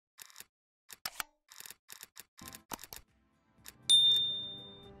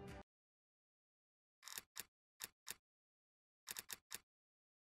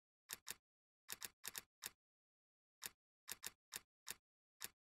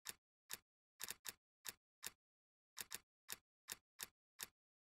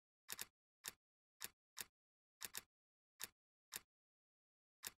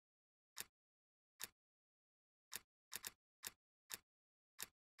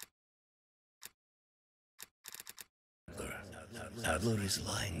Adler is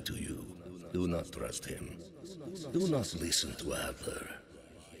lying to you. Do not trust him. Do not listen to Adler.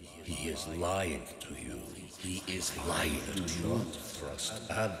 He is lying to you. He is lying to you. Do not trust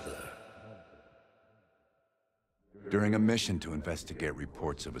Adler. During a mission to investigate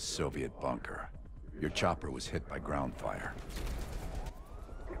reports of a Soviet bunker, your chopper was hit by ground fire.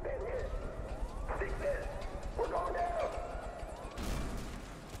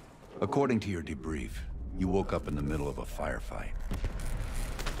 According to your debrief, you woke up in the middle of a firefight.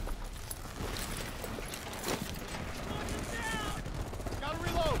 Gotta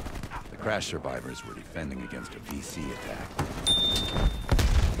reload! The crash survivors were defending against a VC attack.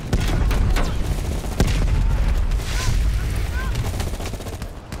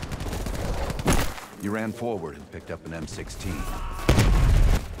 You ran forward and picked up an M16.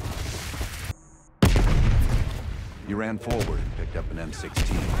 You ran forward and picked up an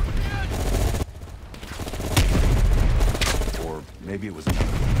M16. Or maybe it was another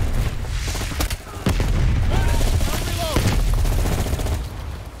one.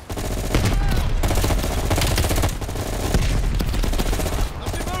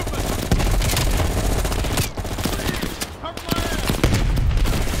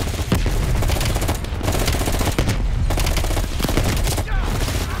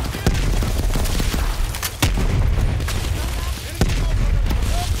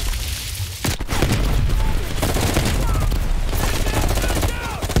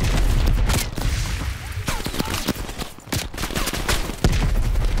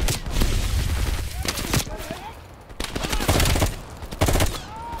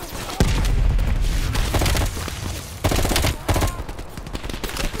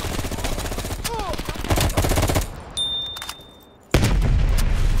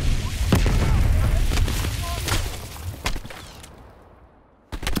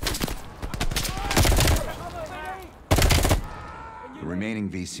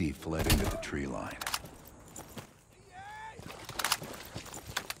 VC fled into the tree line.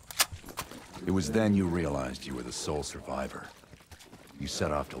 It was then you realized you were the sole survivor. You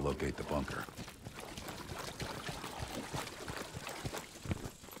set off to locate the bunker.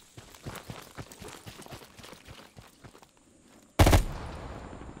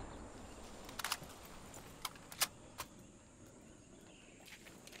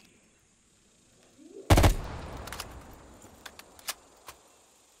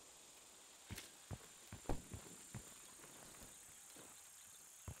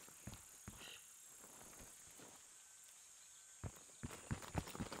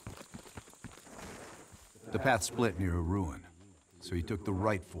 The path split near a ruin, so you took the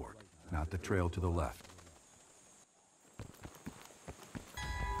right fork, not the trail to the left.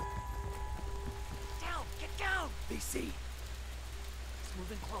 Down! Get down! BC! It's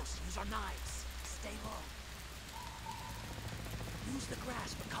moving close. Use our knives. Stay low. Use the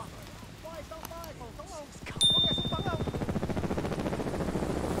grass for cover.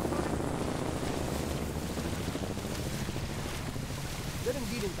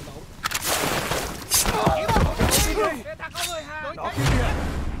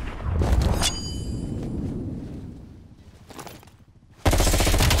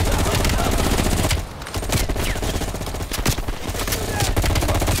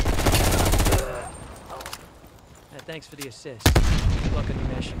 Thanks for the assist. Good luck on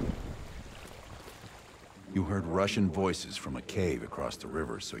your mission. You heard Russian voices from a cave across the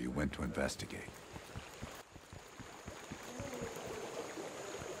river, so you went to investigate.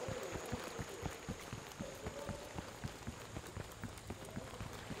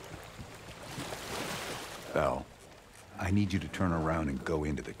 Bell, I need you to turn around and go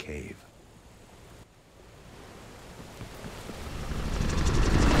into the cave.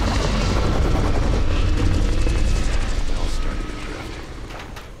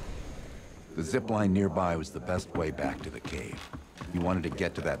 The zip line nearby was the best way back to the cave. You wanted to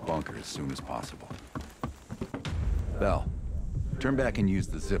get to that bunker as soon as possible. Bell, turn back and use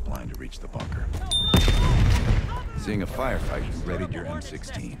the zip line to reach the bunker. Seeing a firefight, you readied your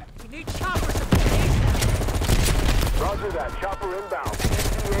M16. We need choppers at the base. Roger that. Chopper inbound.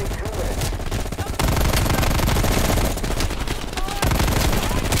 NCA 2 minutes.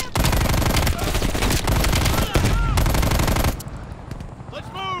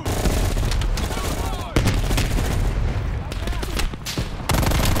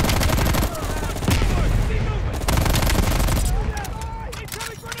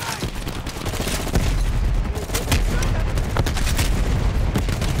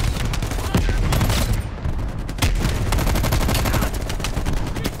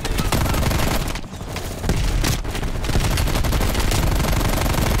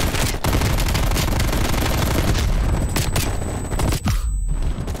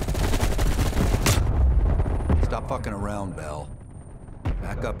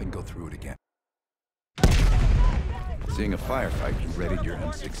 through it again. Seeing a firefight, you readied your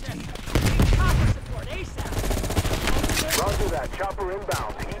M16. Copper support, ASAP! Roger that. Chopper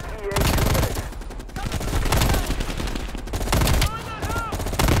inbound. ETA 2 minutes.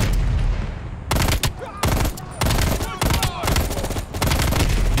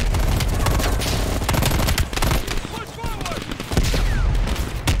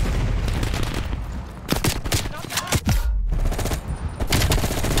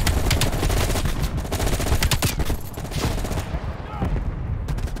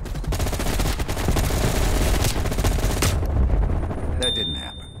 That didn't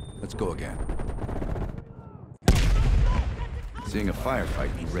happen. Let's go again. Seeing a firefight,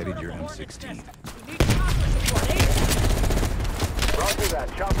 you readied your M16. We need copper support, ASAP! Roger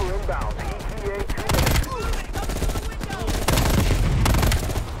that. Chopper inbound. ETA 2 minutes.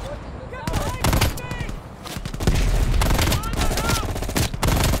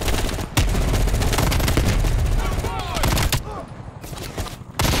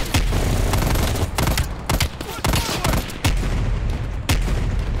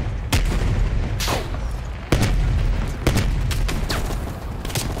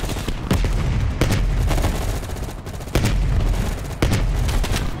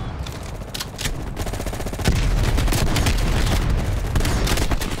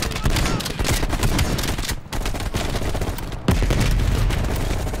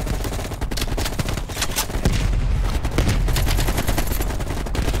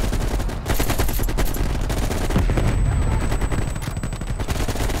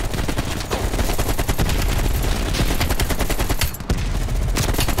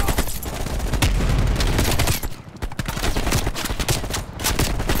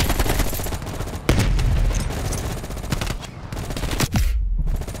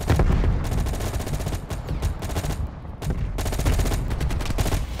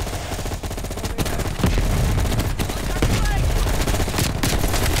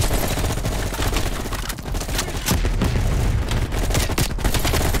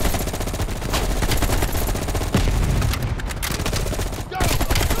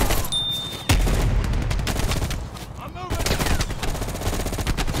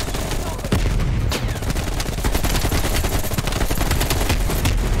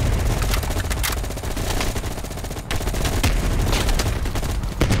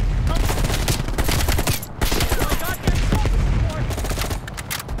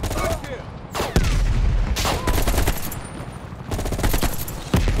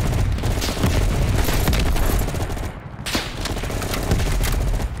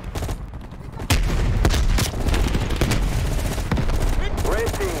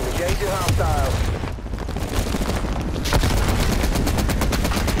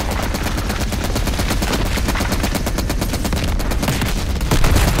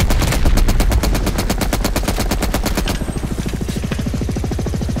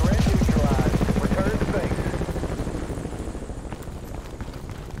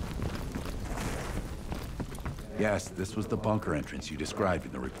 Yes, this was the bunker entrance you described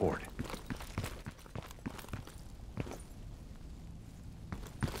in the report.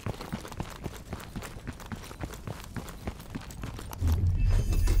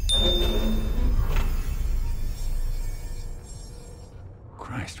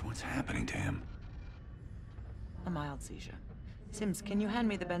 Christ, what's happening to him? A mild seizure. Sims, can you hand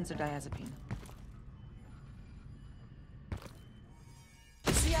me the benzodiazepine?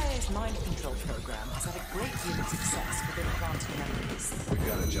 The CIA's mind control program has had a great deal of success with implanting memories. We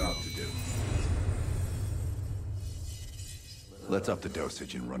got a job to do. Let's up the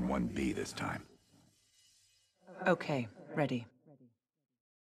dosage and run 1B this time. Okay, ready.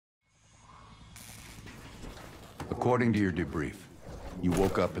 According to your debrief, you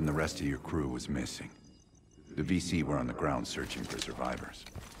woke up and the rest of your crew was missing. The VC were on the ground searching for survivors.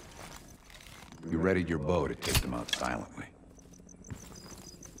 You readied your bow to take them out silently.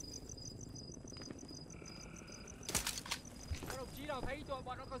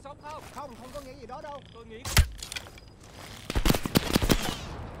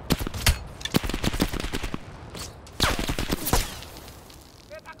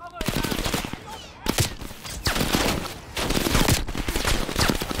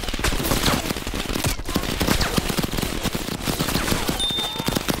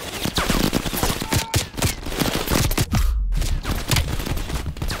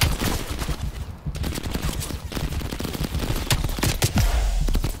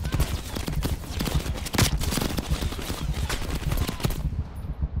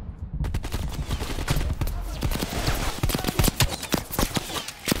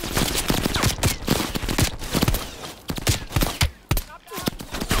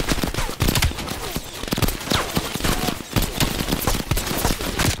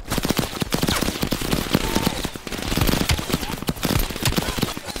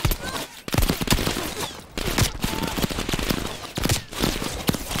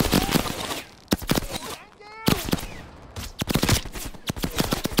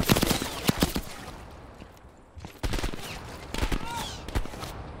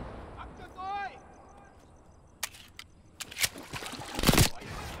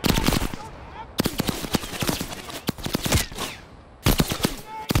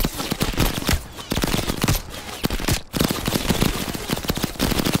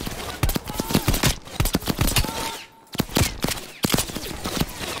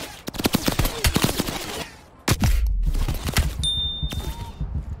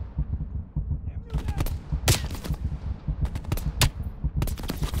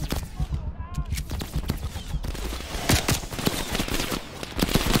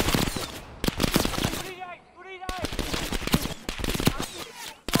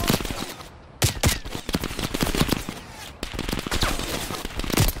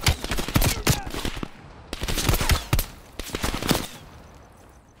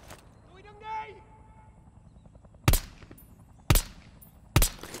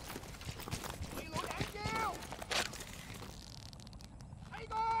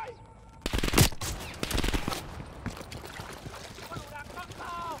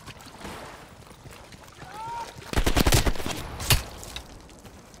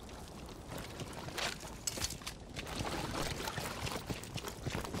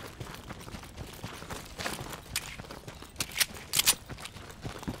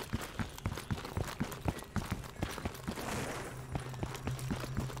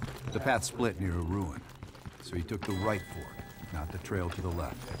 The path split near a ruin, so he took the right fork, not the trail to the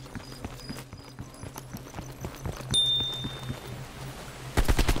left.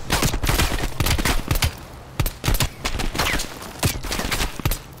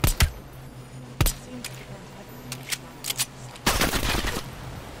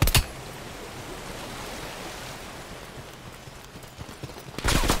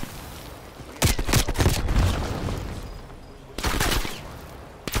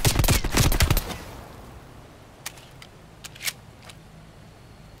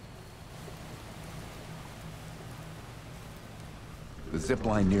 The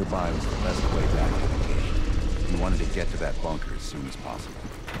zipline nearby was the best way back to the cave. He wanted to get to that bunker as soon as possible.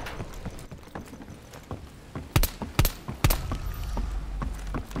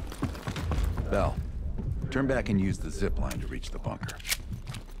 Bell, turn back and use the zipline to reach the bunker.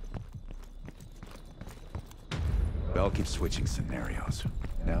 Bell keeps switching scenarios.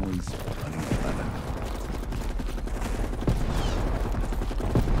 Now he's running 11.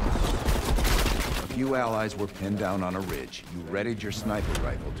 A few allies were pinned down on a ridge. You readied your sniper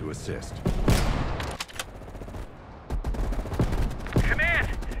rifle to assist. Command,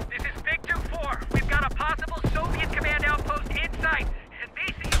 this is Big 2-4. We've got a possible Soviet command outpost in sight, and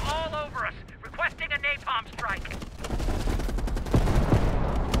BC all over us, requesting a napalm strike.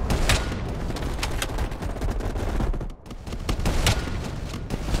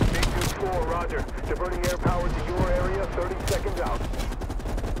 Big 2-4, roger. Diverting air power to your area, 30 seconds out.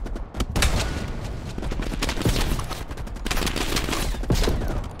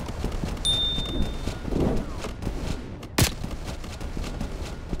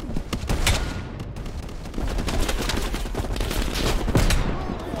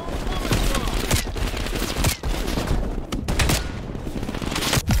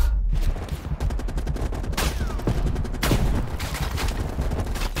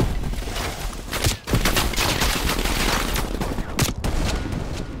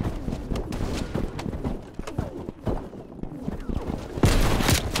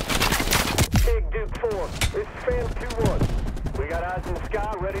 This is Fan 2-1. We got eyes in the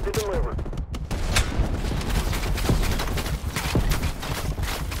sky, ready to deliver.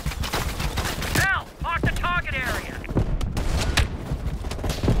 Now, mark the target area.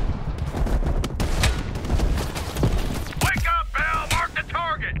 Wake up, Bell! Mark the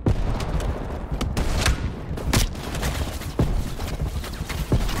target!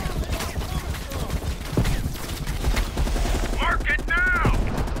 Mark it now!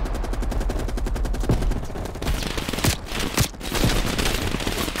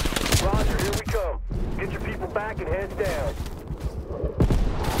 Roger, here we come. Get your people back and head down.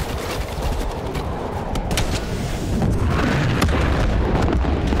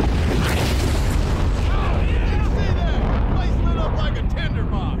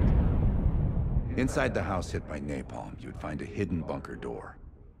 Inside the house hit by napalm, you'd find a hidden bunker door.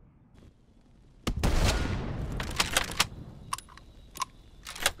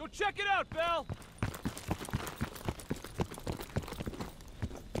 Go check it out, Bell!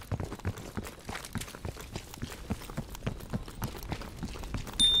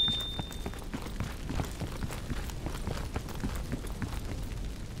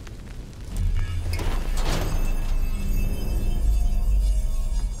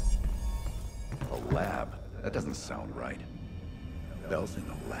 A lab? That doesn't sound right. Bell's in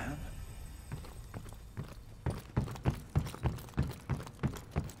a lab?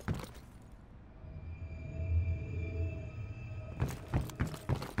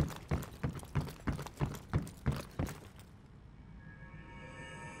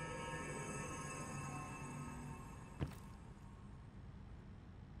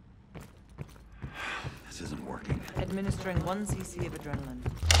 This isn't working. Administering 1 cc of adrenaline.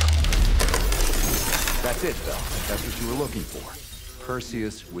 That's it, Bell. That's what you were looking for.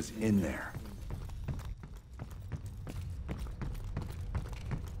 Perseus was in there.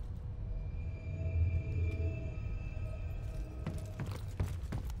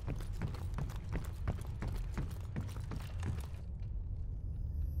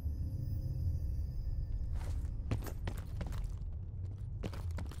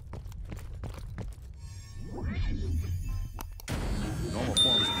 Normal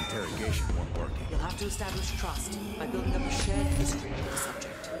forms of interrogation weren't working. You'll have to establish trust by building up a shared history with the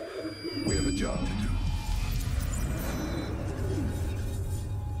subject. We have a job to do.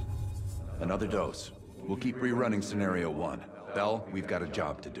 Another dose. We'll keep rerunning Scenario 1. Bell, we've got a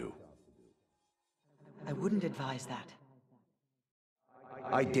job to do. I wouldn't advise that.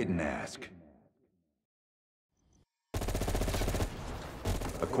 I didn't ask.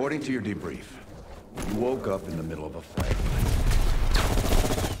 According to your debrief, you woke up in the middle of a firefight.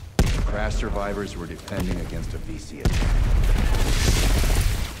 crash survivors were defending against a VC attack.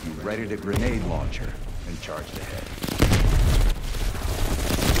 You readied a grenade launcher and charged ahead.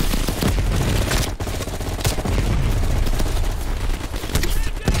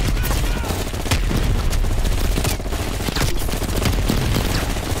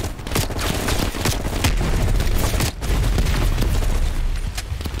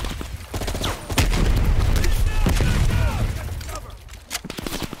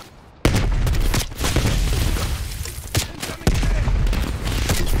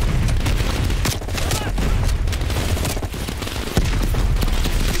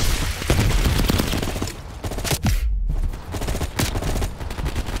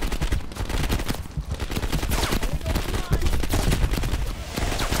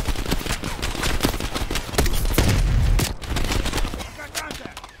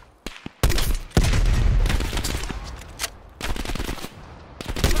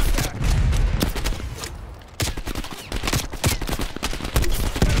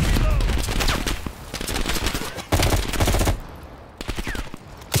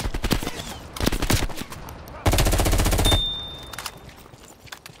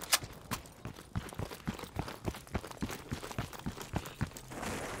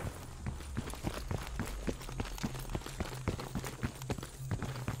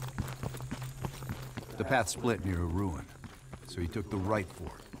 The path split near a ruin, so he took the right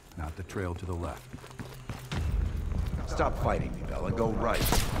fork, not the trail to the left. Stop fighting me, Bell, and go right.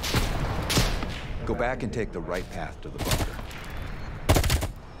 Go back and take the right path to the bunker.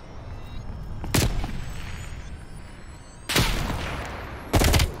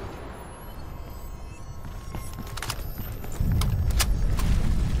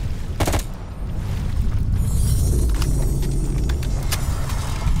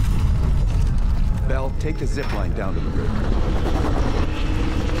 Bell, take the zipline down to the river.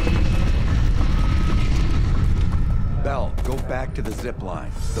 Bell, go back to the zipline.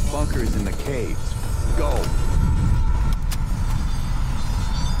 The bunker is in the caves. Go!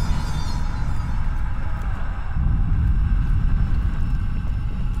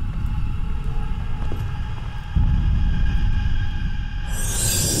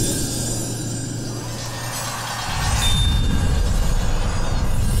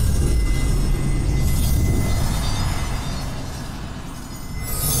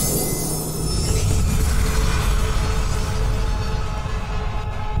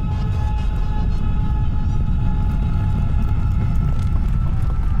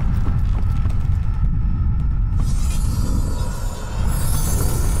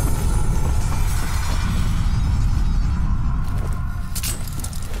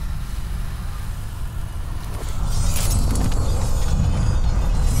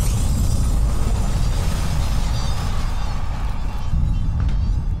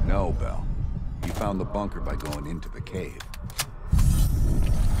 No, Bell. You found the bunker by going into the cave.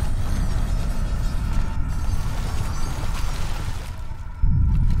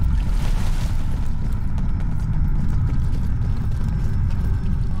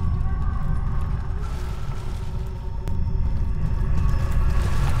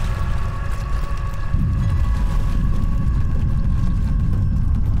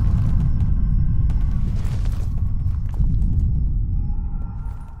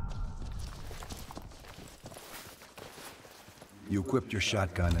 You equipped your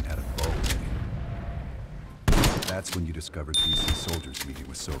shotgun and had a bow. That's when you discovered VC soldiers meeting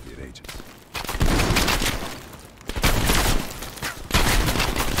with Soviet agents.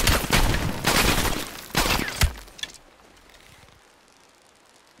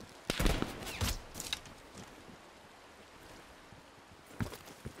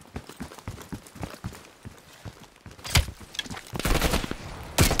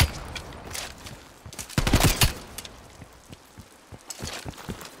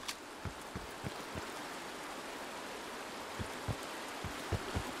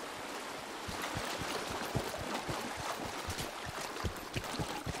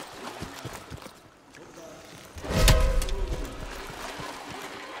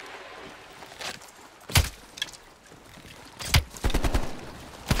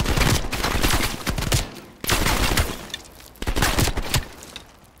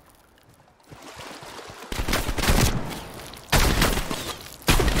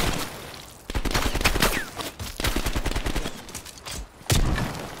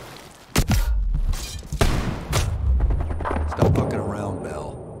 Stop fucking around,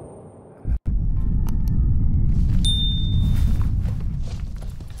 Bell.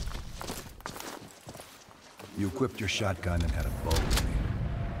 You equipped your shotgun and had a bow.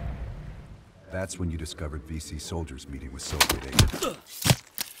 That's when you discovered VC soldiers meeting with Soviet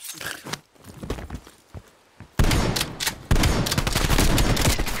agents.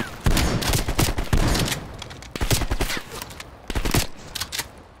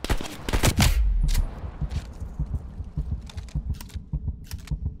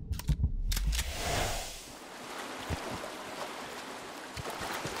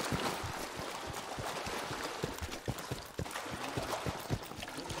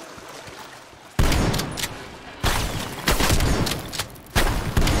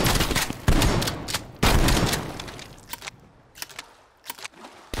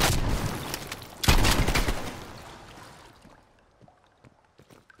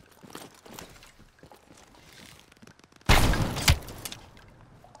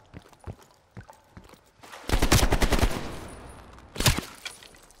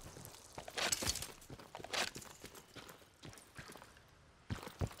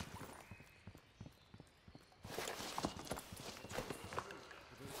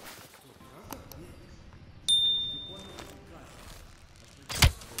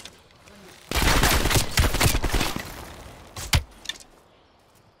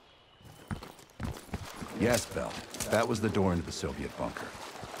 Yes, Bell. That was the door into the Soviet bunker.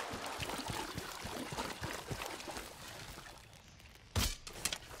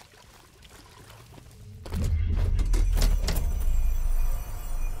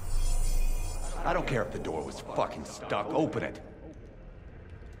 I don't care if the door was fucking stuck. Open it.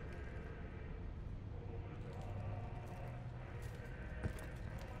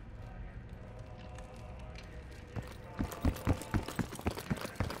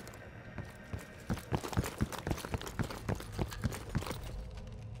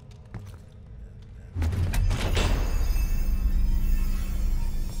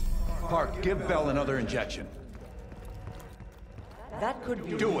 Park, give Bell another injection. That could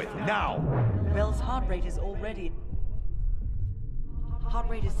be... Do it, now! Bell's heart rate is already... Heart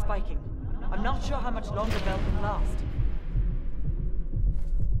rate is spiking. I'm not sure how much longer Bell can last.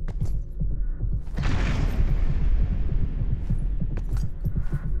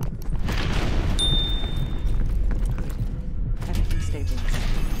 Good. Everything's stabilized.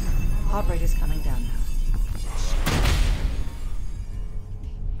 Heart rate is coming down now.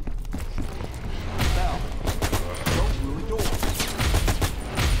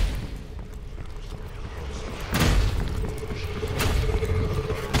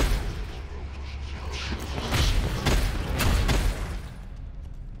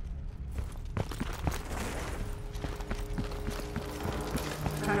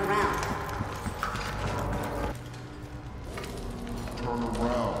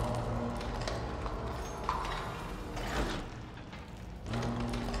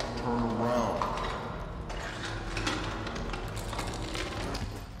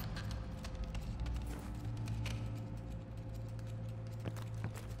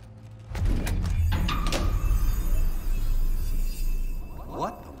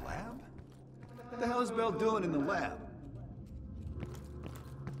 What? The lab? What the hell is Bell doing in the lab?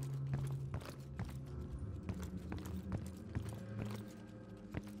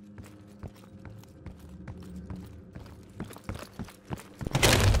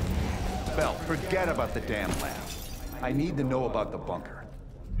 Bell, forget about the damn lab. I need to know about the bunker.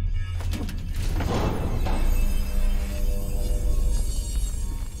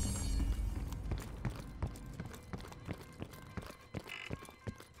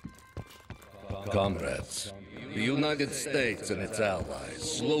 Comrades, the United States and its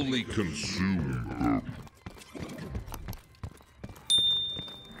allies slowly consume.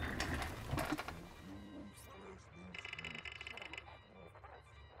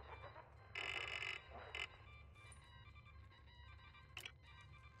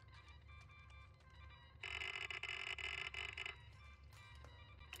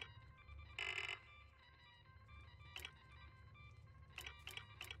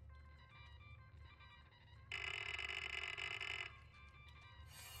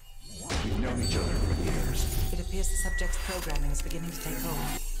 We've known each other for years. It appears the subject's programming is beginning to take hold.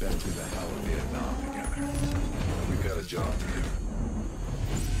 Been through the hell of Vietnam together. We've got a job to do.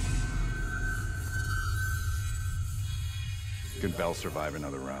 Can Bell survive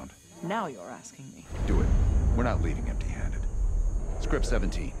another round? Now you're asking me. Do it. We're not leaving empty-handed. Script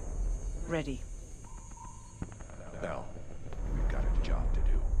 17. Ready. Bell, we've got a job to do.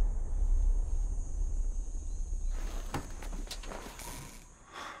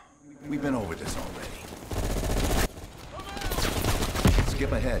 We've been over this already.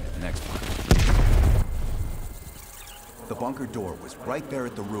 Skip ahead to the next one. The bunker door was right there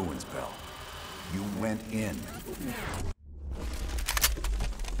at the ruins, Bell. You went in.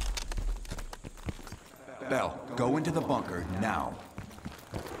 Bell, go into the bunker now.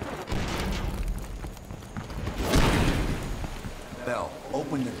 Bell,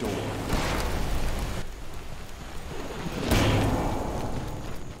 open the door.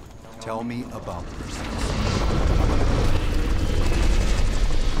 Tell me about Perseus.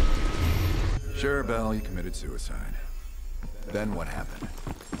 Sure, Bell, you committed suicide. Then what happened?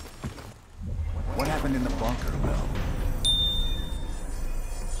 What happened in the bunker, Bell?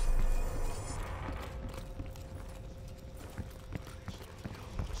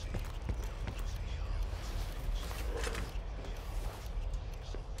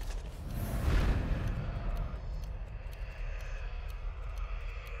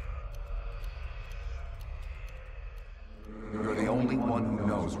 You're the only one who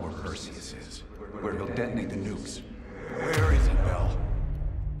knows where Perseus is, where he'll detonate the nukes. Where is he, Bell?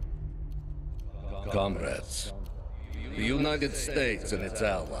 Comrades, the United States and its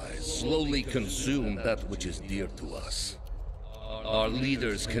allies slowly consume that which is dear to us. Our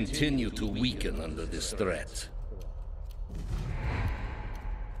leaders continue to weaken under this threat.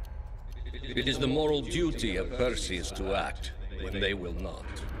 It is the moral duty of Perseus to act when they will not.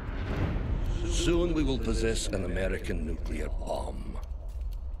 Soon we will possess an American nuclear bomb.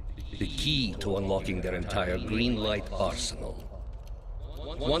 The key to unlocking their entire green light arsenal.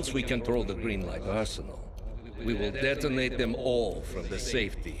 Once we control the green light arsenal, we will detonate them all from the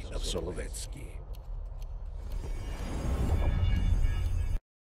safety of Solovetsky.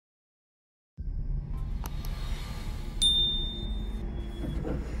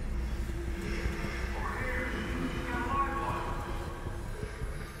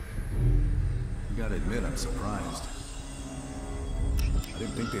 I gotta admit, I'm surprised. I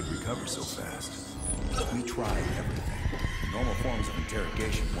didn't think they'd recover so fast. We tried everything. Normal forms of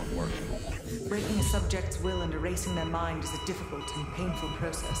interrogation weren't working. Breaking a subject's will and erasing their mind is a difficult and painful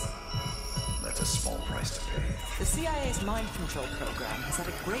process. That's a small price to pay. The CIA's mind control program has had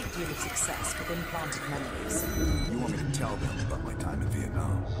a great deal of success with implanted memories. You want me to tell them about my time in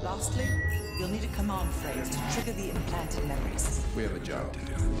Vietnam? Lastly, you'll need a command phrase to trigger the implanted memories. We have a job to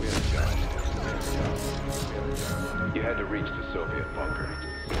do. You had to reach the Soviet bunker.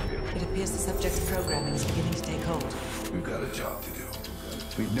 It appears the subject's programming is beginning to take hold. We've got a job to do.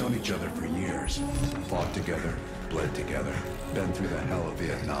 We've known each other for years. Fought together, bled together, been through the hell of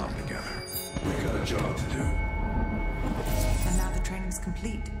Vietnam together. We've got a job to do. And now the training's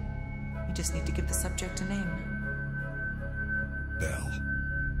complete. You just need to give the subject a name.